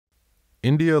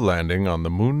India landing on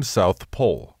the moon's south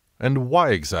pole, and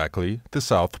why exactly the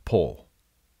South Pole?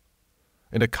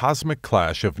 In a cosmic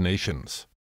clash of nations,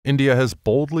 India has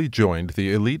boldly joined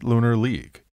the elite Lunar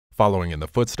League, following in the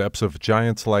footsteps of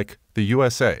giants like the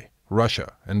USA,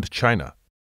 Russia, and China.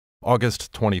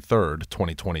 August 23,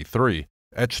 2023,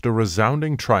 etched a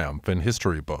resounding triumph in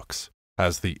history books,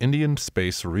 as the Indian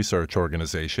Space Research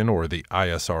Organization, or the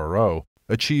ISRO,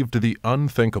 achieved the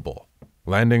unthinkable,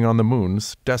 landing on the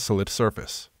moon's desolate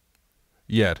surface.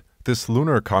 Yet, this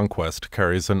lunar conquest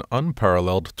carries an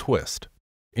unparalleled twist.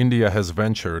 India has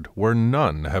ventured where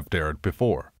none have dared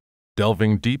before,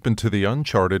 delving deep into the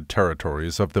uncharted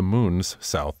territories of the moon's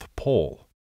South Pole.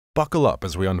 Buckle up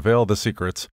as we unveil the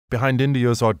secrets behind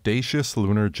India's audacious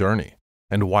lunar journey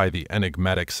and why the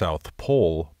enigmatic South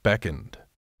Pole beckoned.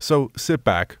 So sit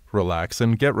back, relax,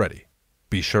 and get ready.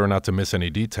 Be sure not to miss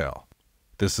any detail.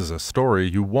 This is a story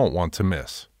you won't want to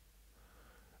miss.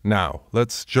 Now,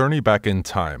 let's journey back in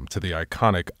time to the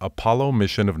iconic Apollo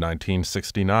mission of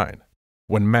 1969,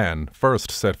 when man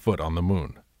first set foot on the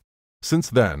moon.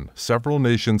 Since then, several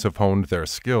nations have honed their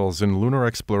skills in lunar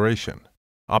exploration,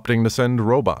 opting to send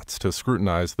robots to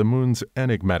scrutinize the moon's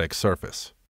enigmatic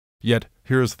surface. Yet,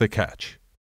 here's the catch.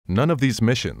 None of these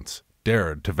missions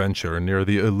dared to venture near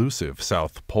the elusive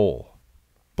South Pole.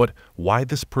 But why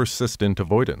this persistent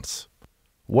avoidance?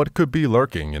 What could be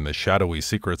lurking in the shadowy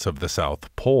secrets of the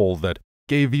South Pole that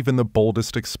gave even the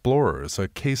boldest explorers a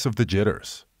case of the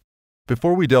jitters?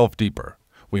 Before we delve deeper,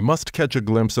 we must catch a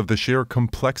glimpse of the sheer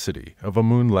complexity of a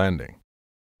moon landing.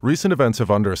 Recent events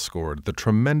have underscored the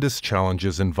tremendous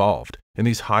challenges involved in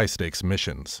these high-stakes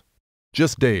missions.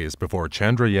 Just days before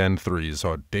Chandrayaan-3's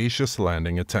audacious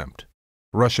landing attempt,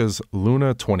 Russia's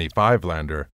Luna 25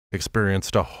 lander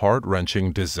experienced a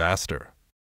heart-wrenching disaster.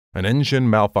 An engine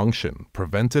malfunction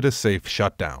prevented a safe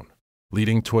shutdown,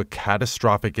 leading to a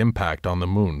catastrophic impact on the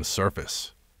moon's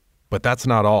surface. But that's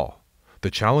not all. The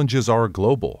challenges are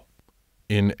global.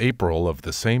 In April of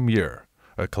the same year,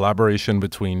 a collaboration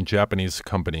between Japanese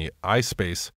company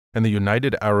iSpace and the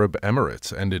United Arab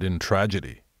Emirates ended in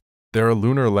tragedy. Their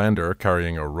lunar lander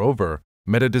carrying a rover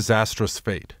met a disastrous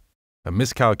fate. A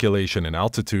miscalculation in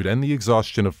altitude and the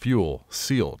exhaustion of fuel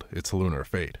sealed its lunar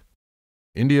fate.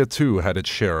 India, too, had its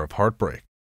share of heartbreak.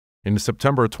 In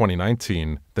September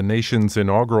 2019, the nation's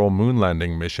inaugural moon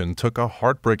landing mission took a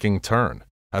heartbreaking turn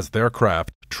as their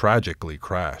craft tragically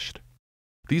crashed.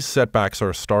 These setbacks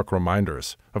are stark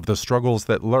reminders of the struggles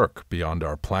that lurk beyond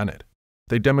our planet.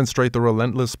 They demonstrate the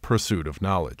relentless pursuit of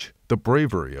knowledge, the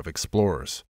bravery of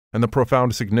explorers, and the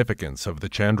profound significance of the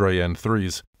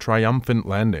Chandrayaan-3's triumphant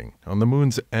landing on the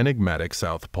moon's enigmatic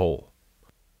South Pole.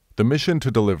 The mission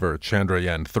to deliver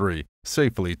Chandrayaan-3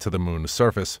 safely to the moon's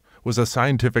surface was a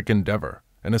scientific endeavor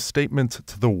and a statement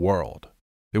to the world.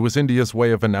 It was India's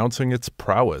way of announcing its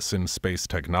prowess in space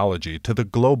technology to the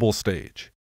global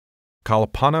stage.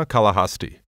 Kalpana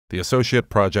Kalahasti, the associate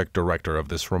project director of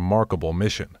this remarkable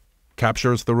mission,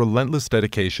 captures the relentless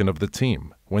dedication of the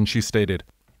team when she stated,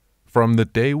 "From the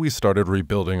day we started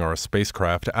rebuilding our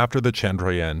spacecraft after the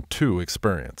Chandrayaan-2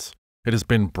 experience, it has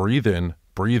been breathe in,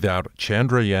 breathe out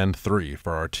Chandrayaan-3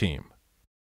 for our team."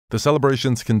 The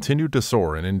celebrations continued to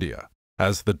soar in India,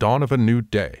 as the dawn of a new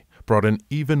day brought an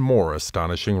even more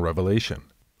astonishing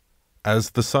revelation.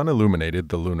 As the sun illuminated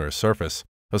the lunar surface,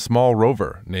 a small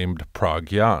rover named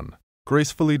Pragyan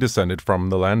gracefully descended from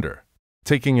the lander,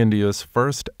 taking India's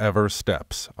first ever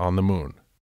steps on the moon.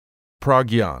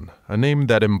 Pragyan, a name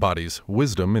that embodies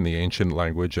wisdom in the ancient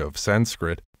language of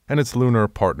Sanskrit, and its lunar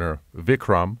partner,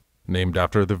 Vikram, named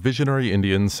after the visionary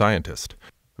Indian scientist,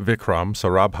 Vikram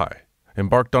Sarabhai,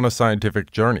 embarked on a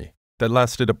scientific journey that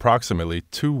lasted approximately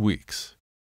 2 weeks.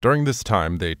 During this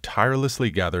time, they tirelessly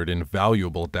gathered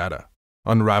invaluable data,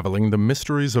 unraveling the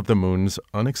mysteries of the moon's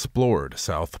unexplored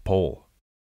South Pole.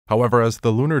 However, as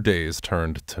the lunar days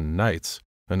turned to nights,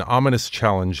 an ominous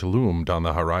challenge loomed on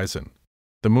the horizon.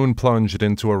 The moon plunged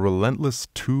into a relentless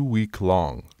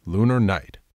 2-week-long lunar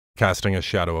night, casting a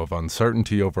shadow of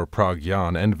uncertainty over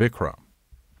Pragyan and Vikram.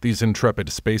 These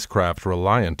intrepid spacecraft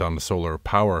reliant on solar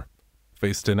power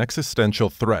faced an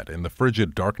existential threat in the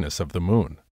frigid darkness of the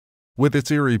moon. With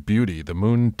its eerie beauty, the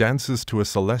moon dances to a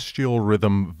celestial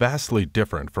rhythm vastly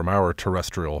different from our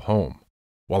terrestrial home.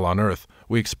 While on Earth,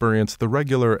 we experience the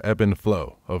regular ebb and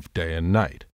flow of day and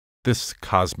night. This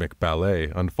cosmic ballet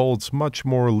unfolds much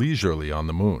more leisurely on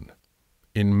the moon.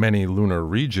 In many lunar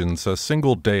regions, a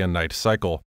single day and night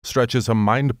cycle stretches a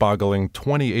mind-boggling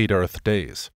 28 Earth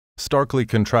days, starkly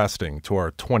contrasting to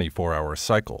our 24-hour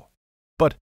cycle.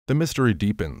 But the mystery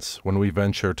deepens when we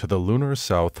venture to the lunar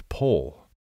South Pole.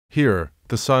 Here,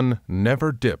 the sun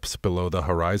never dips below the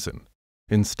horizon.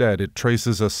 Instead, it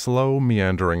traces a slow,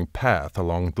 meandering path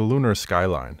along the lunar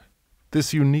skyline.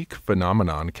 This unique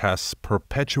phenomenon casts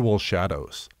perpetual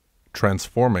shadows,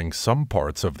 transforming some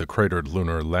parts of the cratered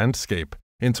lunar landscape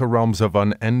into realms of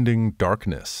unending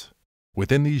darkness.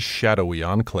 Within these shadowy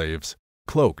enclaves,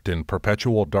 cloaked in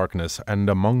perpetual darkness and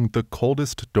among the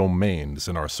coldest domains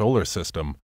in our solar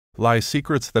system, lie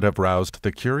secrets that have roused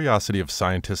the curiosity of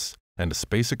scientists and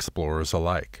space explorers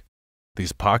alike.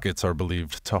 These pockets are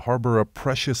believed to harbor a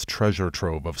precious treasure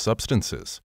trove of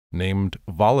substances, named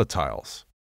volatiles,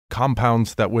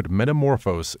 compounds that would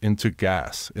metamorphose into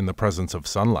gas in the presence of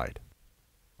sunlight.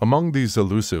 Among these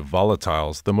elusive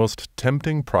volatiles, the most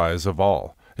tempting prize of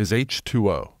all is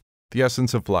H2O, the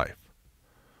essence of life.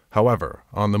 However,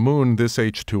 on the Moon, this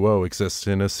H2O exists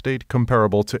in a state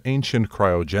comparable to ancient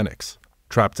cryogenics,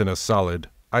 trapped in a solid,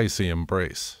 icy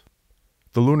embrace.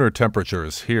 The lunar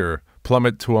temperatures here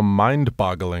plummet to a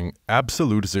mind-boggling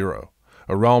absolute zero,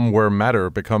 a realm where matter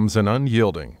becomes an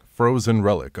unyielding, frozen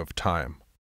relic of time.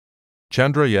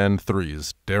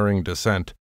 Chandrayaan-3's daring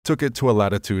descent took it to a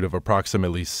latitude of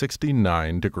approximately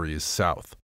 69 degrees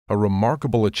south, a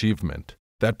remarkable achievement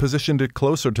that positioned it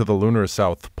closer to the lunar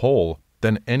South Pole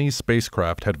than any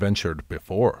spacecraft had ventured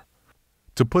before.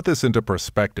 To put this into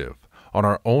perspective, on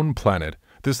our own planet,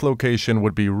 this location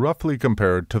would be roughly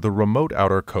compared to the remote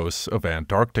outer coasts of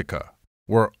Antarctica,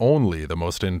 where only the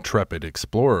most intrepid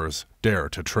explorers dare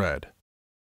to tread.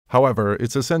 However,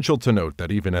 it's essential to note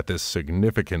that even at this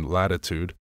significant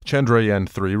latitude,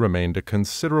 Chandrayaan-3 remained a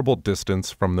considerable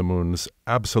distance from the Moon's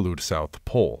absolute south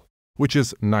pole, which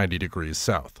is 90 degrees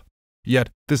south. Yet,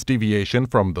 this deviation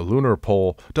from the lunar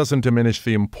pole doesn't diminish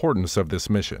the importance of this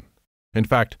mission. In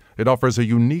fact, it offers a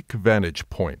unique vantage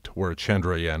point where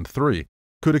Chandrayaan-3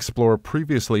 could explore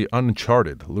previously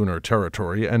uncharted lunar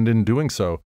territory and, in doing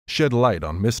so, shed light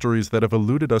on mysteries that have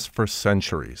eluded us for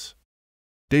centuries.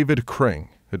 David Kring,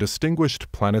 a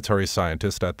distinguished planetary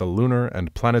scientist at the Lunar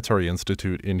and Planetary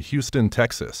Institute in Houston,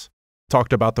 Texas,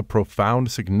 talked about the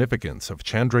profound significance of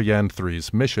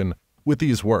Chandrayaan-3's mission with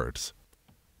these words: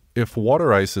 "If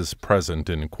water ice is present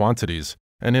in quantities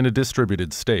and in a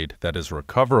distributed state that is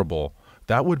recoverable,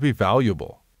 that would be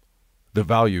valuable." The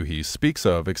value he speaks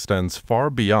of extends far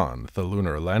beyond the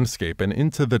lunar landscape and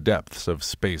into the depths of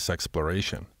space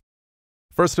exploration.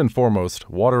 First and foremost,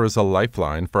 water is a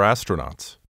lifeline for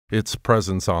astronauts. Its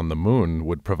presence on the Moon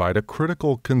would provide a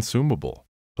critical consumable,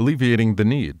 alleviating the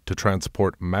need to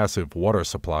transport massive water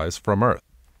supplies from Earth.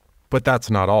 But that's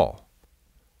not all.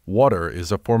 Water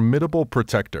is a formidable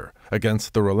protector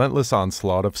against the relentless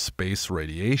onslaught of space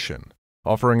radiation,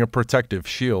 offering a protective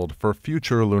shield for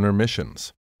future lunar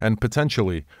missions, and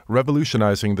potentially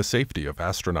revolutionizing the safety of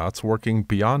astronauts working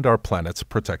beyond our planet's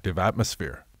protective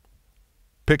atmosphere.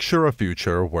 Picture a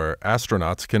future where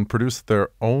astronauts can produce their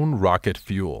own rocket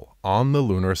fuel on the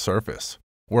lunar surface,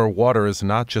 where water is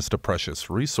not just a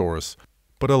precious resource,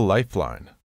 but a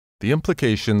lifeline. The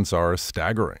implications are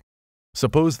staggering.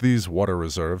 Suppose these water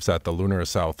reserves at the lunar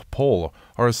South Pole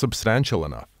are substantial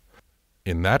enough.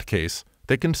 In that case,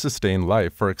 they can sustain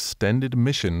life for extended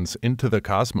missions into the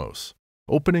cosmos,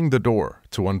 opening the door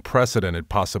to unprecedented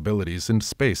possibilities in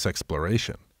space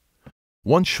exploration.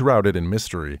 Once shrouded in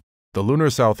mystery, the lunar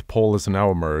South Pole has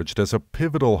now emerged as a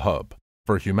pivotal hub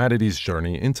for humanity's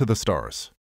journey into the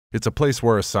stars. It's a place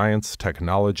where science,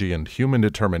 technology, and human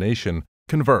determination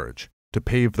converge to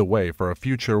pave the way for a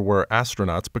future where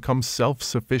astronauts become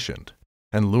self-sufficient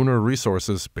and lunar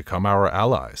resources become our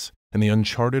allies in the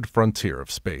uncharted frontier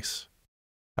of space.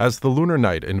 As the lunar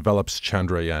night envelops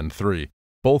Chandrayaan-3,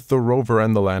 both the rover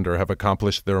and the lander have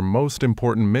accomplished their most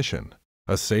important mission,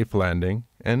 a safe landing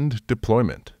and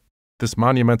deployment. This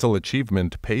monumental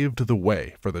achievement paved the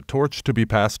way for the torch to be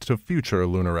passed to future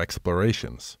lunar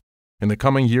explorations. In the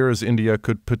coming years, India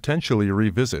could potentially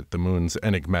revisit the Moon's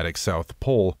enigmatic South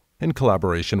Pole in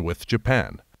collaboration with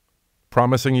Japan,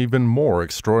 promising even more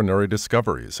extraordinary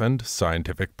discoveries and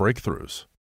scientific breakthroughs.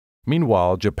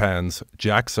 Meanwhile, Japan's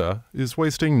JAXA is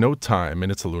wasting no time in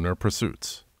its lunar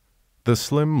pursuits. The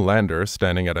slim lander,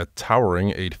 standing at a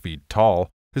towering 8 feet tall,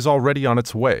 is already on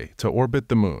its way to orbit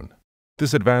the Moon.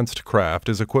 This advanced craft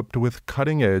is equipped with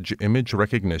cutting-edge image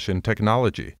recognition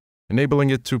technology,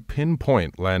 enabling it to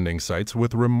pinpoint landing sites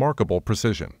with remarkable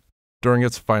precision. During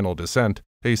its final descent,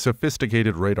 a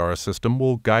sophisticated radar system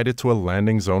will guide it to a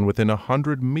landing zone within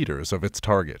 100 meters of its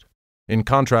target. In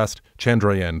contrast,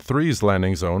 Chandrayaan-3's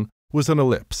landing zone was an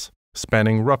ellipse,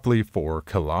 spanning roughly 4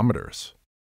 kilometers.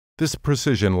 This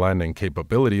precision landing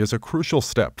capability is a crucial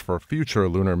step for future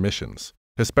lunar missions,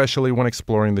 especially when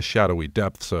exploring the shadowy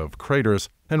depths of craters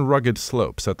and rugged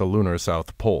slopes at the lunar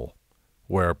South Pole.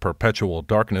 where perpetual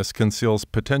darkness conceals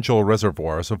potential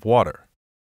reservoirs of water.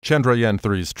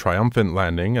 Chandrayaan-3's triumphant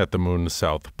landing at the Moon's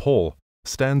south pole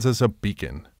stands as a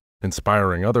beacon,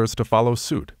 inspiring others to follow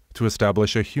suit to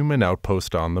establish a human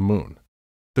outpost on the Moon.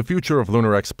 The future of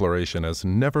lunar exploration has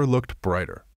never looked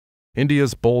brighter.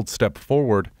 India's bold step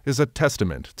forward is a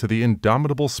testament to the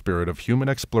indomitable spirit of human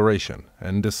exploration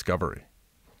and discovery.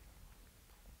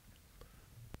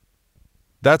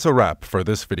 That's a wrap for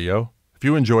this video. If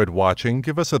you enjoyed watching,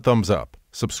 give us a thumbs up,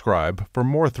 subscribe for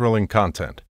more thrilling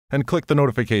content, and click the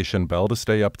notification bell to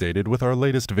stay updated with our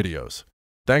latest videos.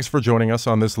 Thanks for joining us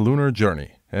on this lunar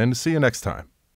journey, and see you next time.